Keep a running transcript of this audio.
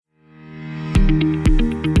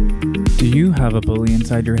have a bully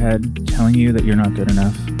inside your head telling you that you're not good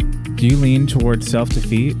enough? Do you lean towards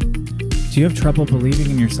self-defeat? Do you have trouble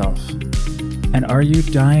believing in yourself? And are you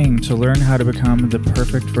dying to learn how to become the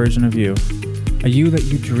perfect version of you? A you that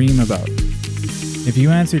you dream about? If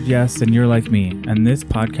you answered yes, then you're like me, and this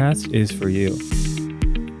podcast is for you.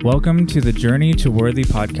 Welcome to the Journey to Worthy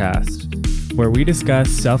podcast, where we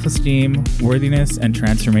discuss self-esteem, worthiness, and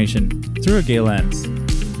transformation through a gay lens.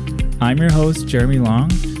 I'm your host, Jeremy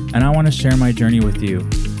Long, and I want to share my journey with you.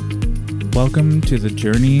 Welcome to the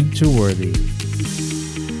Journey to Worthy.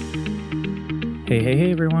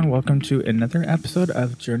 Hey everyone, welcome to another episode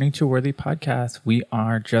of Journey to Worthy podcast. We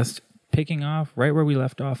are just picking off right where we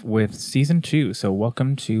left off with season 2. So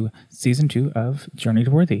welcome to season 2 of Journey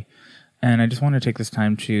to Worthy. And I just want to take this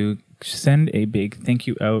time to send a big thank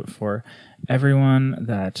you out for everyone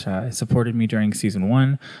that supported me during season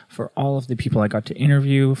 1, for all of the people I got to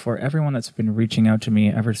interview, for everyone that's been reaching out to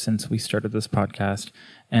me ever since we started this podcast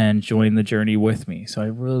and joined the journey with me. So I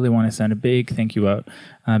really want to send a big thank you out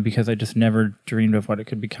because I just never dreamed of what it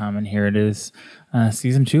could become. And here it is,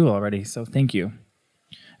 season 2 already. So thank you.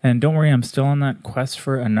 And don't worry, I'm still on that quest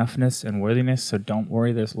for enoughness and worthiness, so don't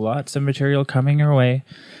worry, there's lots of material coming your way.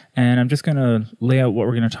 And I'm just going to lay out what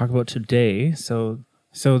we're going to talk about today. So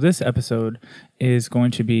this episode is going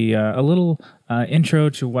to be a little intro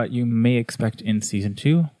to what you may expect in season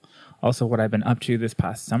 2. Also, what I've been up to this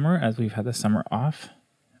past summer as we've had the summer off.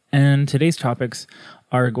 And today's topics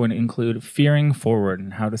are going to include fearing forward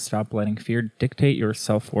and how to stop letting fear dictate your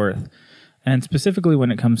self-worth. And specifically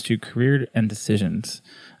when it comes to career and decisions,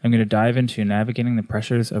 I'm going to dive into navigating the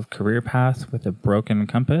pressures of career path with a broken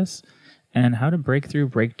compass and how to break through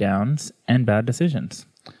breakdowns and bad decisions,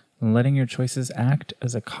 letting your choices act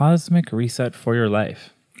as a cosmic reset for your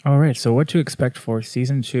life. All right, so what to expect for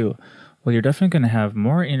season 2? Well, you're definitely going to have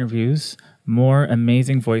more interviews, more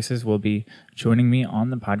amazing voices will be joining me on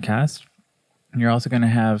the podcast. You're also going to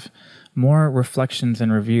have more reflections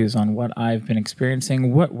and reviews on what I've been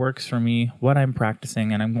experiencing, what works for me, what I'm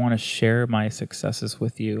practicing, and I want to share my successes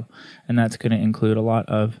with you. And that's going to include a lot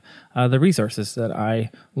of the resources that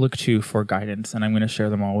I look to for guidance, and I'm going to share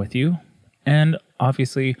them all with you. And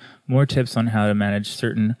obviously, more tips on how to manage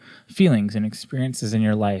certain feelings and experiences in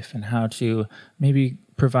your life and how to maybe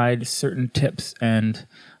provide certain tips and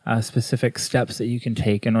specific steps that you can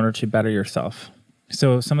take in order to better yourself.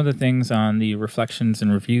 So some of the things on the reflections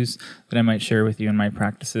and reviews that I might share with you in my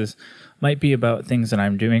practices might be about things that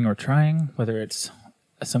I'm doing or trying, whether it's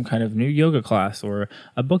some kind of new yoga class or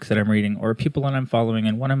a book that I'm reading or people that I'm following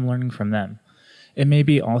and what I'm learning from them. It may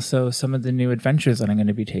be also some of the new adventures that I'm going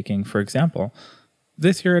to be taking. For example,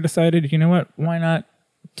 this year I decided, you know what, why not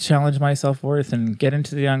challenge my self-worth and get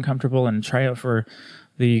into the uncomfortable and try out for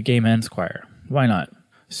the gay men's choir? Why not?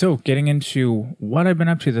 So getting into what I've been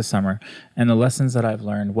up to this summer and the lessons that I've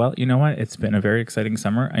learned, well, you know what? It's been a very exciting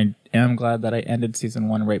summer. I am glad that I ended season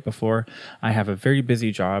 1 right before. I have a very busy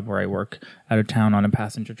job where I work out of town on a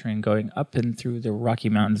passenger train going up and through the Rocky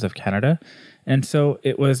Mountains of Canada. And so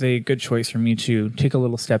it was a good choice for me to take a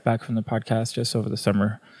little step back from the podcast just over the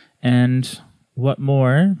summer. And what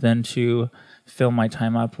more than to fill my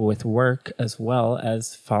time up with work as well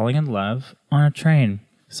as falling in love on a train.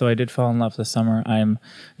 So I did fall in love this summer. I'm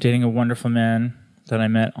dating a wonderful man that I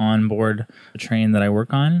met on board the train that I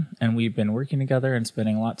work on, and we've been working together and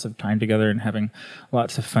spending lots of time together and having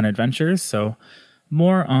lots of fun adventures. So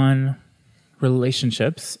more on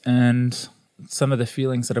relationships and some of the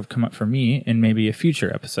feelings that have come up for me in maybe a future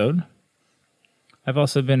episode. I've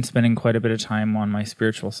also been spending quite a bit of time on my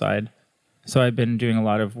spiritual side. So I've been doing a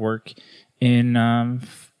lot of work in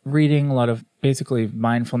reading, a lot of basically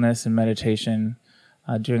mindfulness and meditation,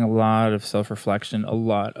 doing a lot of self-reflection, a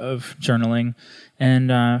lot of journaling,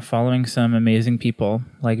 and following some amazing people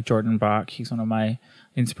like Jordan Bach. He's one of my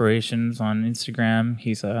inspirations on Instagram.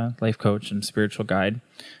 He's a life coach and spiritual guide,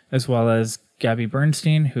 as well as Gabby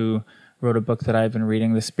Bernstein, who wrote a book that I've been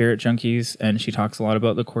reading, The Spirit Junkies, and she talks a lot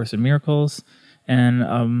about the Course in Miracles.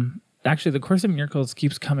 And actually, the Course in Miracles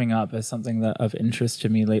keeps coming up as something that of interest to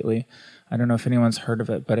me lately. I don't know if anyone's heard of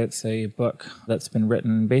it, but it's a book that's been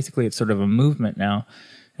written. Basically, it's sort of a movement now.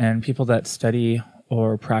 And people that study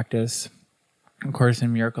or practice A Course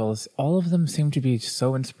in Miracles, all of them seem to be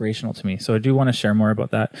so inspirational to me. So I do want to share more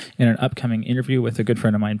about that in an upcoming interview with a good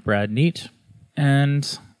friend of mine, Brad Neat.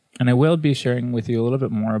 And I will be sharing with you a little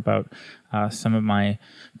bit more about some of my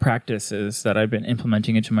practices that I've been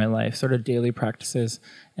implementing into my life, sort of daily practices.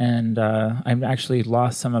 And I've actually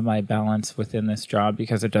lost some of my balance within this job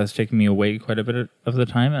because it does take me away quite a bit of the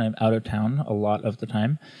time, and I'm out of town a lot of the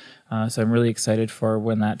time. So I'm really excited for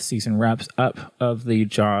when that season wraps up of the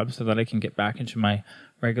job so that I can get back into my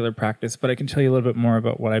regular practice, but I can tell you a little bit more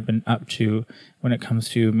about what I've been up to when it comes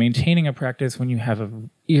to maintaining a practice when you have an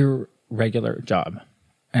irregular job.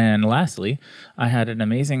 And lastly, I had an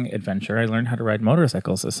amazing adventure. I learned how to ride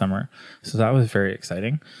motorcycles this summer, so that was very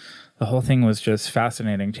exciting. The whole thing was just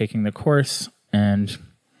fascinating, taking the course and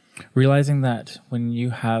realizing that when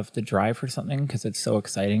you have the drive for something because it's so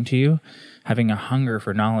exciting to you, having a hunger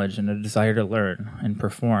for knowledge and a desire to learn and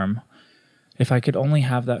perform, if I could only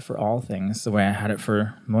have that for all things the way I had it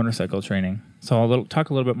for motorcycle training. So I'll talk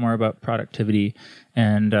a little bit more about productivity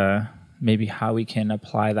and maybe how we can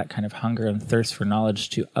apply that kind of hunger and thirst for knowledge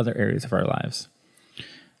to other areas of our lives.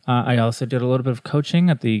 I also did a little bit of coaching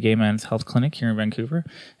at the Gay Men's Health Clinic here in Vancouver,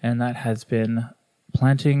 and that has been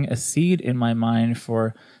planting a seed in my mind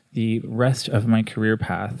for the rest of my career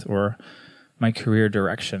path or my career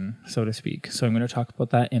direction, so to speak. So I'm going to talk about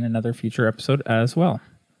that in another future episode as well.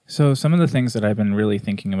 So some of the things that I've been really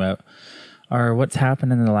thinking about are what's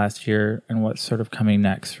happened in the last year and what's sort of coming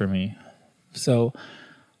next for me. So,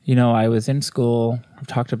 I was in school, I've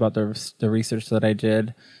talked about the research that I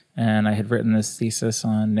did, and I had written this thesis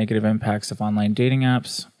on negative impacts of online dating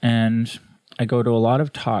apps. And I go to a lot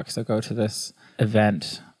of talks. I go to this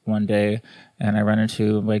event one day, and I run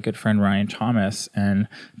into my good friend Ryan Thomas and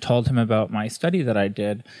told him about my study that I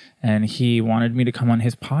did. And he wanted me to come on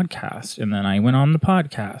his podcast. And then I went on the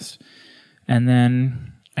podcast. And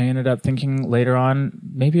then I ended up thinking later on,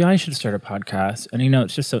 maybe I should start a podcast. And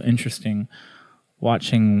it's just so interesting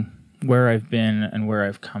watching where I've been and where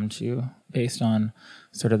I've come to based on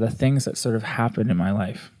sort of the things that sort of happened in my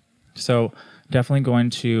life. So definitely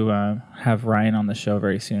going to have Ryan on the show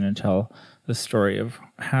very soon and tell the story of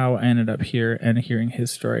how I ended up here and hearing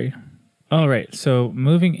his story. All right, so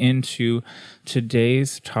moving into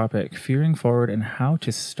today's topic, fearing forward and how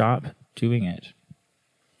to stop doing it.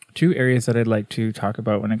 Two areas that I'd like to talk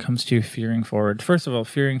about when it comes to fearing forward. First of all,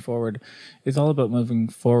 fearing forward is all about moving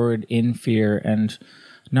forward in fear and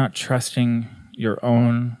not trusting your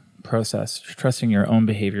own process, trusting your own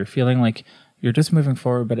behavior, feeling like you're just moving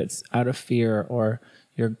forward, but it's out of fear or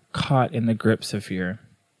you're caught in the grips of fear.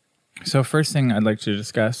 So first thing I'd like to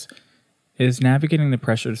discuss is navigating the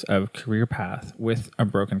pressures of career path with a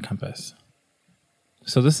broken compass.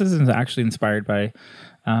 So this is actually inspired by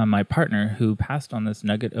my partner who passed on this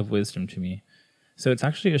nugget of wisdom to me. So it's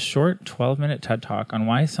actually a short 12-minute TED Talk on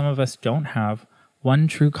why some of us don't have one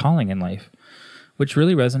true calling in life, which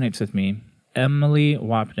really resonates with me. Emily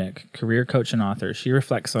Wapnick, career coach and author, she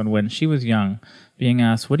reflects on when she was young, being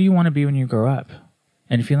asked, "What do you want to be when you grow up?"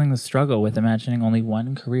 and feeling the struggle with imagining only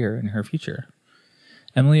one career in her future.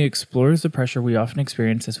 Emily explores the pressure we often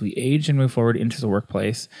experience as we age and move forward into the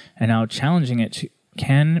workplace and how challenging it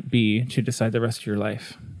can be to decide the rest of your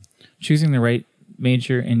life. Choosing the right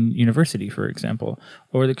major in university, for example,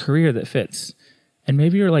 or the career that fits. And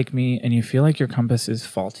maybe you're like me and you feel like your compass is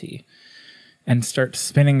faulty and start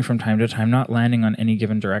spinning from time to time, not landing on any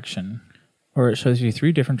given direction. Or it shows you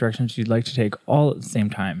 3 different directions you'd like to take all at the same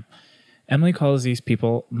time. Emily calls these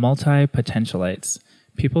people multi-potentialites,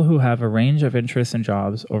 people who have a range of interests and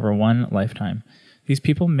jobs over one lifetime. These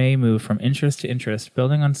people may move from interest to interest,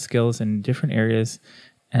 building on skills in different areas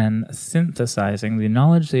and synthesizing the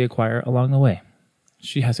knowledge they acquire along the way.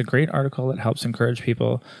 She has a great article that helps encourage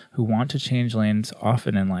people who want to change lanes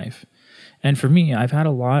often in life. And for me, I've had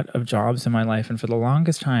a lot of jobs in my life, and for the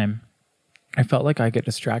longest time, I felt like I get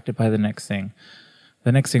distracted by the next thing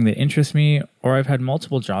that interests me, or I've had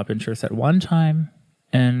multiple job interests at one time,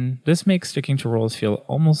 and this makes sticking to roles feel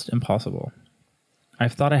almost impossible.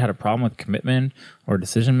 I've thought I had a problem with commitment or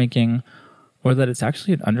decision-making, or that it's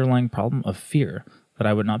actually an underlying problem of fear, that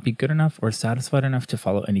I would not be good enough or satisfied enough to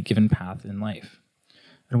follow any given path in life.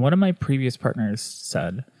 And one of my previous partners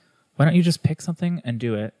said, "Why don't you just pick something and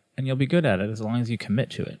do it, and you'll be good at it as long as you commit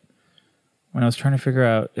to it?" When I was trying to figure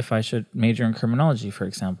out if I should major in criminology, for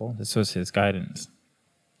example, this was his guidance.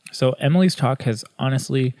 So Emily's talk has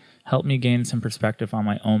honestly helped me gain some perspective on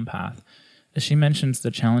my own path, as she mentions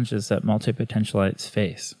the challenges that multi-potentialites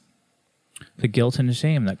face. The guilt and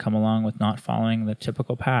shame that come along with not following the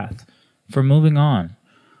typical path, for moving on,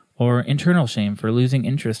 or internal shame for losing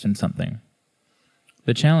interest in something.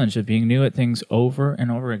 The challenge of being new at things over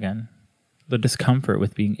and over again. The discomfort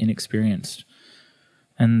with being inexperienced.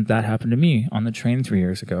 And that happened to me on the train 3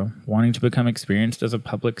 years ago, wanting to become experienced as a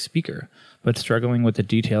public speaker, but struggling with the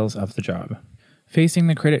details of the job. Facing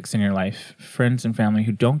the critics in your life, friends and family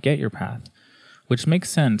who don't get your path, which makes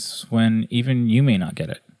sense when even you may not get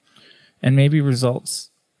it, and maybe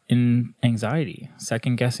results in anxiety,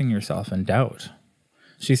 second-guessing yourself, and doubt.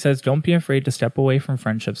 She says, don't be afraid to step away from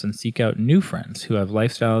friendships and seek out new friends who have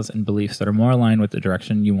lifestyles and beliefs that are more aligned with the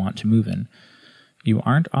direction you want to move in. You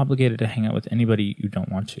aren't obligated to hang out with anybody you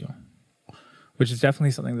don't want to, which is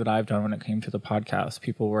definitely something that I've done when it came to the podcast.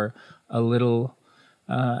 People were a little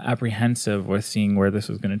apprehensive with seeing where this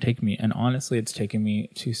was going to take me. And honestly, it's taken me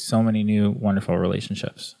to so many new wonderful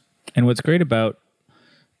relationships. And what's great about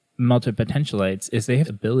multi-potentialites is they have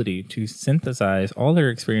the ability to synthesize all their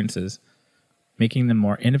experiences, making them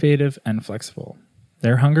more innovative and flexible.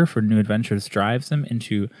 Their hunger for new adventures drives them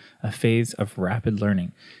into a phase of rapid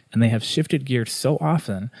learning, and they have shifted gears so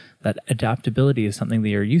often that adaptability is something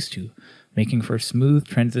they are used to, making for smooth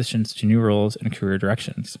transitions to new roles and career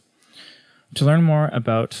directions. To learn more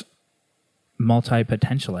about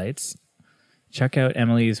multi-potentialites, check out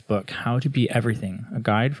Emily's book, How to Be Everything, a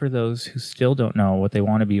guide for those who still don't know what they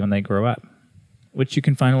want to be when they grow up, which you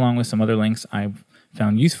can find along with some other links I've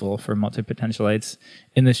found useful for multi-potentialites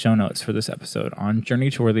in the show notes for this episode on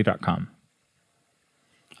journeytoworthy.com.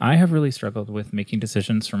 I have really struggled with making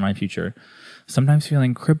decisions for my future, sometimes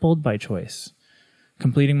feeling crippled by choice.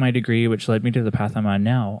 Completing my degree, which led me to the path I'm on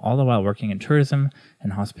now, all the while working in tourism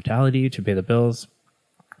and hospitality to pay the bills,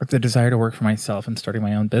 with the desire to work for myself and starting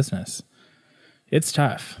my own business. It's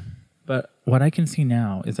tough, but what I can see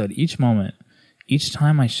now is that each moment, each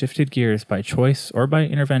time I shifted gears by choice or by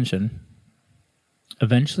intervention,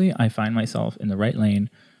 eventually I find myself in the right lane,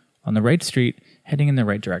 on the right street, heading in the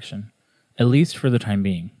right direction, at least for the time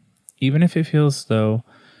being, even if it feels as though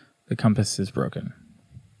the compass is broken.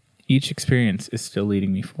 Each experience is still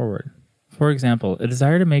leading me forward. For example, a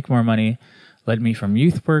desire to make more money led me from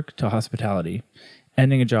youth work to hospitality.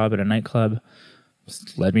 Ending a job at a nightclub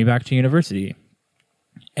led me back to university.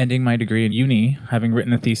 Ending my degree in uni, having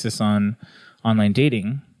written a thesis on online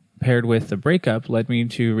dating, paired with the breakup, led me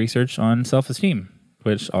to research on self-esteem,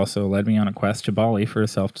 which also led me on a quest to Bali for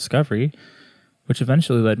self-discovery, which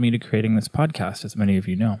eventually led me to creating this podcast, as many of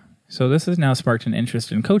you know. So this has now sparked an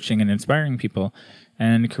interest in coaching and inspiring people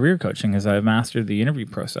and career coaching as I've mastered the interview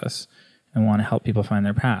process and want to help people find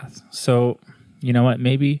their path. So, you know what,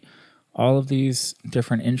 maybe all of these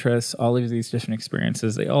different interests, all of these different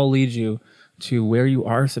experiences, they all lead you to where you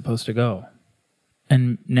are supposed to go.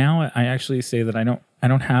 And now I actually say that I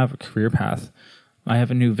don't have a career path. I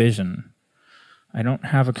have a new vision. I don't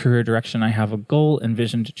have a career direction. I have a goal and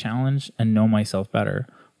vision to challenge and know myself better,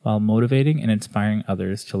 while motivating and inspiring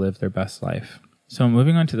others to live their best life. So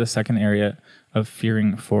moving on to the second area of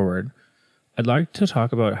fearing forward, I'd like to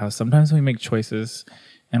talk about how sometimes we make choices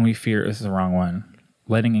and we fear is the wrong one,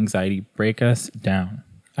 letting anxiety break us down.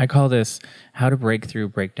 I call this how to break through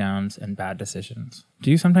breakdowns and bad decisions. Do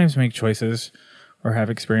you sometimes make choices or have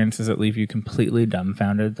experiences that leave you completely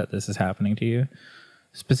dumbfounded that this is happening to you?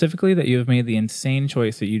 Specifically, that you have made the insane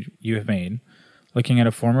choice that you have made, looking at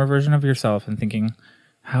a former version of yourself and thinking,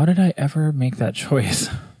 how did I ever make that choice?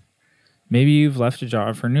 Maybe you've left a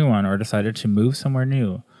job for a new one or decided to move somewhere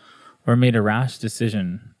new or made a rash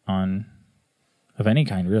decision of any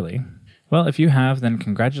kind, really. Well, if you have, then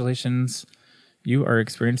congratulations. You are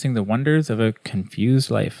experiencing the wonders of a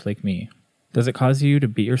confused life like me. Does it cause you to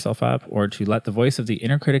beat yourself up or to let the voice of the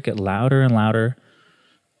inner critic get louder and louder?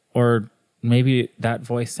 Or maybe that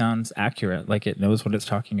voice sounds accurate, like it knows what it's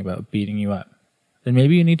talking about, beating you up. Then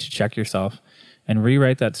maybe you need to check yourself and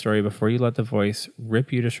rewrite that story before you let the voice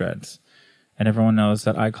rip you to shreds. And everyone knows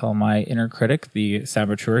that I call my inner critic the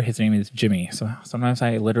saboteur. His name is Jimmy. So sometimes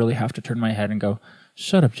I literally have to turn my head and go,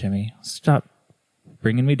 shut up, Jimmy. Stop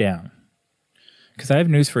bringing me down. Because I have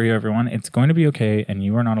news for you, everyone. It's going to be okay, and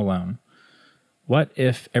you are not alone. What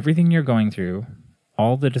if everything you're going through,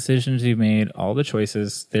 all the decisions you've made, all the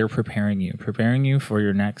choices, they're preparing you for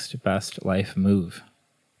your next best life move?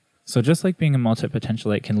 So just like being a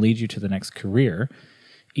multi-potentialite can lead you to the next career,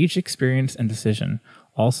 each experience and decision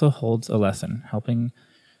also holds a lesson, helping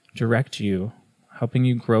direct you, helping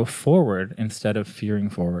you grow forward instead of fearing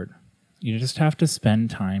forward. You just have to spend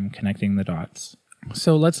time connecting the dots.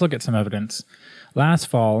 So let's look at some evidence. Last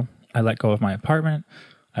fall, I let go of my apartment.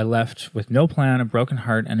 I left with no plan, a broken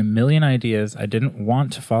heart, and a million ideas I didn't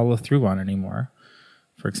want to follow through on anymore.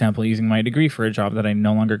 For example, using my degree for a job that I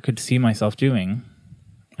no longer could see myself doing.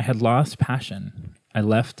 I had lost passion. I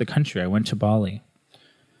left the country. I went to Bali.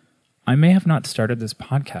 I may have not started this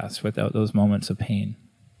podcast without those moments of pain.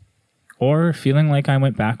 Or feeling like I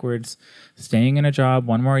went backwards, staying in a job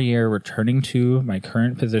one more year, returning to my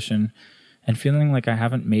current position, and feeling like I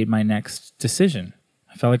haven't made my next decision.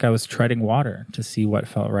 I felt like I was treading water to see what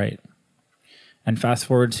felt right. And fast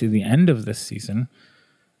forward to the end of this season,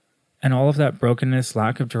 and all of that brokenness,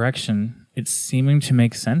 lack of direction, it's seeming to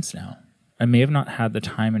make sense now. I may have not had the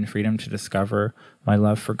time and freedom to discover my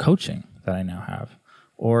love for coaching that I now have.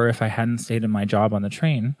 Or if I hadn't stayed in my job on the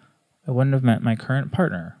train, I wouldn't have met my current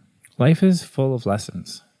partner. Life is full of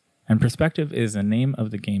lessons, and perspective is the name of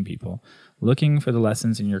the game, people. Looking for the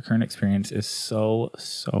lessons in your current experience is so,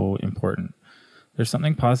 so important. There's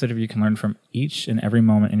something positive you can learn from each and every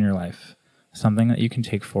moment in your life, something that you can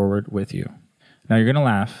take forward with you. Now, you're going to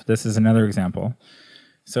laugh. This is another example.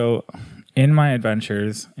 So in my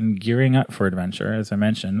adventures and gearing up for adventure, as I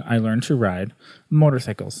mentioned, I learned to ride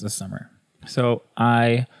motorcycles this summer. So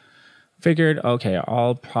I figured, okay,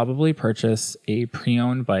 I'll probably purchase a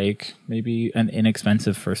pre-owned bike, maybe an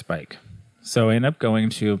inexpensive first bike. So I ended up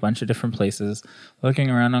going to a bunch of different places,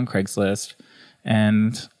 looking around on Craigslist,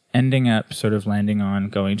 and ending up sort of landing on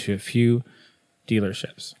going to a few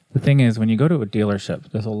dealerships. The thing is, when you go to a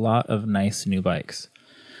dealership, there's a lot of nice new bikes.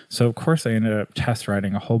 So of course I ended up test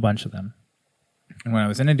riding a whole bunch of them. And when I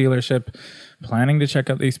was in a dealership planning to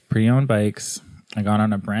check out these pre-owned bikes, I got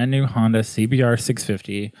on a brand new Honda CBR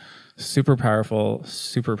 650, super powerful,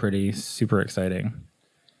 super pretty, super exciting.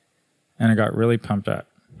 And I got really pumped up.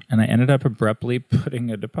 And I ended up abruptly putting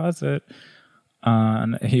a deposit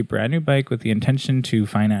on a brand new bike with the intention to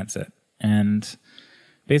finance it. And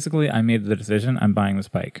basically, I made the decision, I'm buying this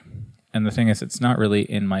bike. And the thing is, it's not really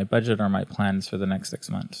in my budget or my plans for the next 6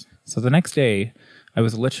 months. So the next day, I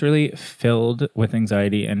was literally filled with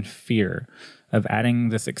anxiety and fear of adding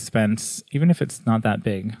this expense, even if it's not that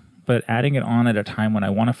big, but adding it on at a time when I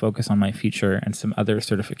want to focus on my future and some other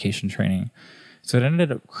certification training. So it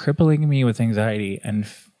ended up crippling me with anxiety, and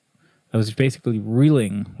I was basically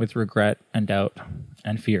reeling with regret and doubt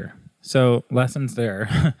and fear. So lessons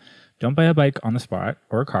there. Don't buy a bike on the spot,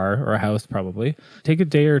 or a car, or a house probably. Take a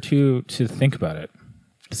day or two to think about it.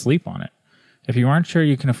 Sleep on it. If you aren't sure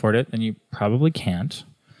you can afford it, then you probably can't.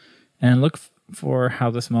 And look for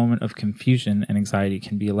how this moment of confusion and anxiety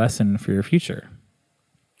can be a lesson for your future.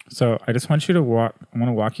 So I just want you to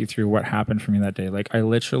walk you through what happened for me that day. Like, I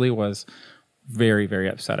literally was very, very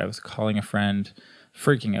upset. I was calling a friend,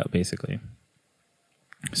 freaking out basically.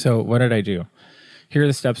 So what did I do? Here are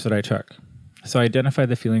the steps that I took. So I identified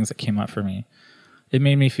the feelings that came up for me. It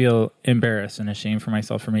made me feel embarrassed and ashamed for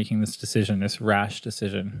myself for making this decision, this rash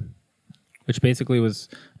decision, which basically was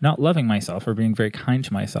not loving myself or being very kind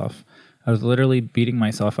to myself. I was literally beating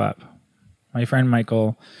myself up. My friend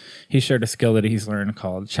Michael, he shared a skill that he's learned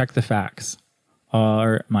called check the facts.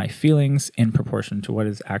 Are my feelings in proportion to what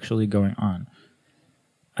is actually going on?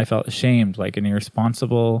 I felt ashamed, like an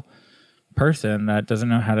irresponsible person that doesn't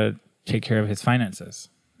know how to take care of his finances.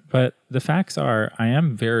 But the facts are, I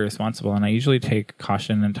am very responsible, and I usually take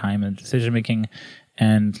caution and time in decision-making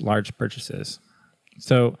and large purchases.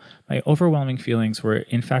 So my overwhelming feelings were,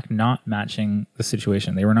 in fact, not matching the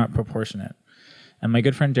situation. They were not proportionate. And my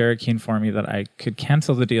good friend Derek, he informed me that I could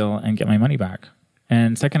cancel the deal and get my money back.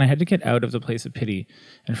 And second, I had to get out of the place of pity.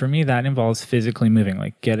 And for me, that involves physically moving,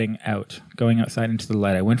 like getting out, going outside into the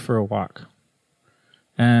light. I went for a walk.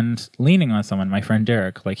 And leaning on someone, my friend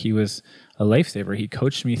Derek, like he was a lifesaver. He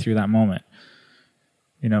coached me through that moment.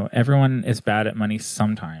 You know, everyone is bad at money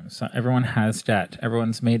sometimes. Everyone has debt.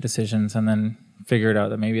 Everyone's made decisions and then figured out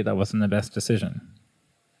that maybe that wasn't the best decision.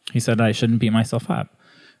 He said I shouldn't beat myself up.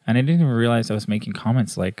 And I didn't even realize I was making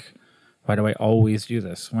comments like, why do I always do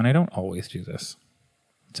this when I don't always do this?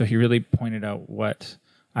 So he really pointed out what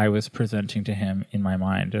I was presenting to him in my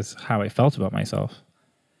mind as how I felt about myself.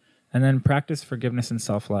 And then practice forgiveness and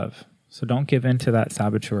self-love. So don't give in to that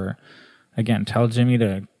saboteur. Again, tell Jimmy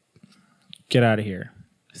to get out of here.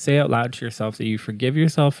 Say out loud to yourself that you forgive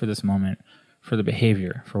yourself for this moment, for the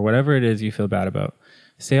behavior, for whatever it is you feel bad about.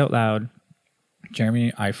 Say out loud,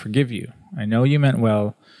 Jeremy, I forgive you. I know you meant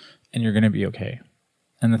well, and you're going to be okay.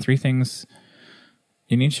 And the three things,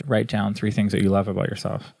 you need to write down 3 things that you love about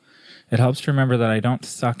yourself. It helps to remember that I don't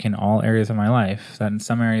suck in all areas of my life, that in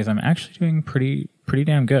some areas I'm actually doing pretty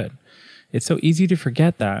damn good. It's so easy to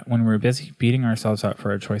forget that when we're busy beating ourselves up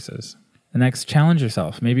for our choices. The next, challenge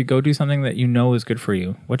yourself. Maybe go do something that you know is good for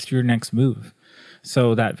you. What's your next move?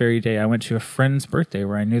 So that very day, I went to a friend's birthday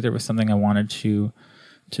where I knew there was something I wanted to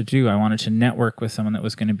do. I wanted to network with someone that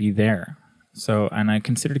was going to be there. So, and I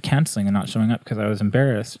considered canceling and not showing up because I was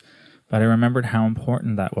embarrassed. But I remembered how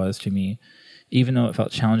important that was to me, even though it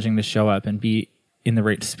felt challenging to show up and be in the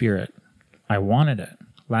right spirit. I wanted it.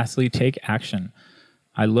 Lastly, take action.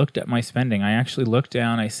 I looked at my spending. I actually looked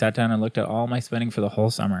down. I sat down and looked at all my spending for the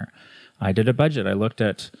whole summer. I did a budget. I looked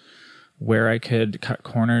at where I could cut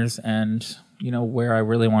corners and, where I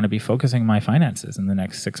really want to be focusing my finances in the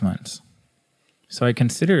next 6 months. So I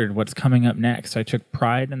considered what's coming up next. I took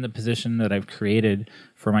pride in the position that I've created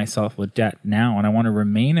for myself with debt now, and I want to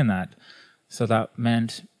remain in that. So that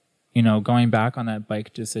meant, going back on that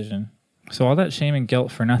bike decision. So all that shame and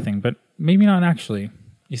guilt for nothing, but maybe not actually.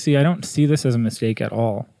 You see, I don't see this as a mistake at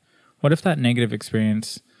all. What if that negative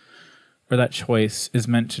experience or that choice is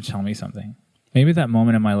meant to tell me something? Maybe that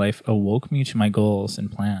moment in my life awoke me to my goals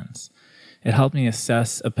and plans. It helped me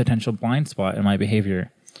assess a potential blind spot in my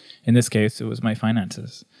behavior. In this case, it was my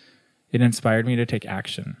finances. It inspired me to take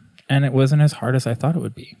action, and it wasn't as hard as I thought it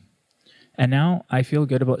would be. And now I feel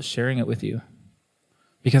good about sharing it with you,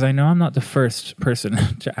 because I know I'm not the first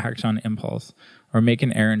person to act on impulse or make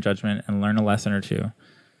an error in judgment and learn a lesson or two.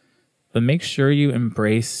 But make sure you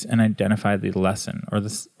embrace and identify the lesson, or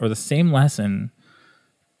the same lesson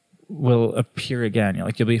will appear again.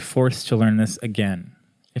 You'll be forced to learn this again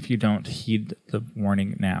if you don't heed the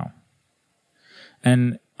warning now.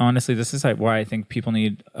 And honestly, this is why I think people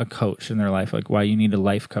need a coach in their life, why you need a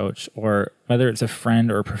life coach, or whether it's a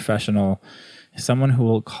friend or a professional, someone who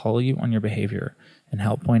will call you on your behavior and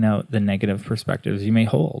help point out the negative perspectives you may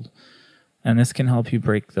hold. And this can help you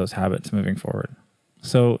break those habits moving forward.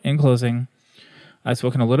 So in closing, I've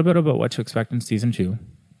spoken a little bit about what to expect in season 2.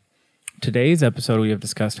 Today's episode, we have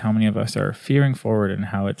discussed how many of us are fearing forward and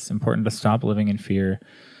how it's important to stop living in fear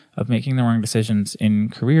of making the wrong decisions in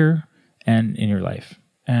career and in your life.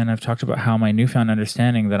 And I've talked about how my newfound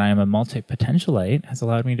understanding that I am a multi-potentialite has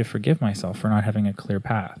allowed me to forgive myself for not having a clear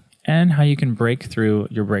path, and how you can break through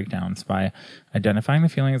your breakdowns by identifying the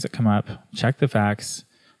feelings that come up, check the facts,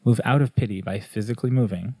 move out of pity by physically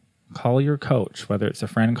moving, call your coach, whether it's a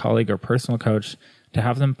friend, colleague, or personal coach, to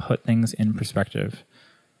have them put things in perspective.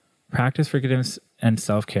 Practice forgiveness and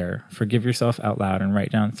self-care. Forgive yourself out loud and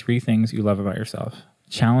write down 3 things you love about yourself.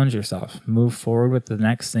 Challenge yourself. Move forward with the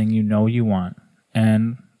next thing you know you want.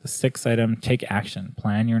 And the 6th item, take action.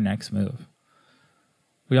 Plan your next move.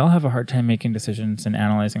 We all have a hard time making decisions and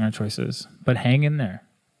analyzing our choices, but hang in there,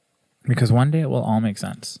 because one day it will all make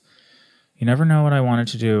sense. You never know what I wanted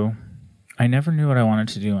to do. I never knew what I wanted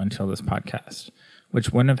to do until this podcast,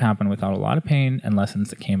 which wouldn't have happened without a lot of pain and lessons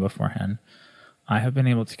that came beforehand. I have been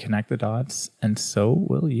able to connect the dots, and so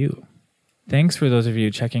will you. Thanks for those of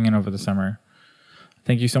you checking in over the summer.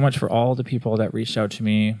 Thank you so much for all the people that reached out to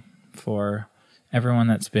me, for everyone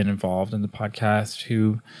that's been involved in the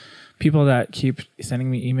podcast, people that keep sending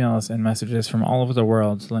me emails and messages from all over the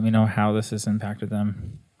world to let me know how this has impacted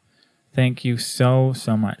them. Thank you so,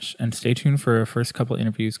 so much. And stay tuned for our first couple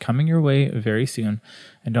interviews coming your way very soon.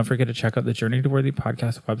 And don't forget to check out the Journey to Worthy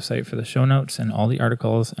podcast website for the show notes and all the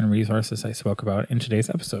articles and resources I spoke about in today's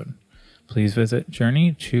episode. Please visit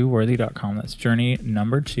journey2worthy.com. That's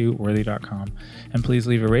journey2worthy.com. And please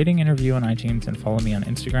leave a rating and review on iTunes and follow me on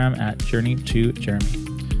Instagram at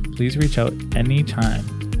journey2jeremy. Please reach out anytime.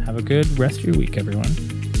 Have a good rest of your week, everyone.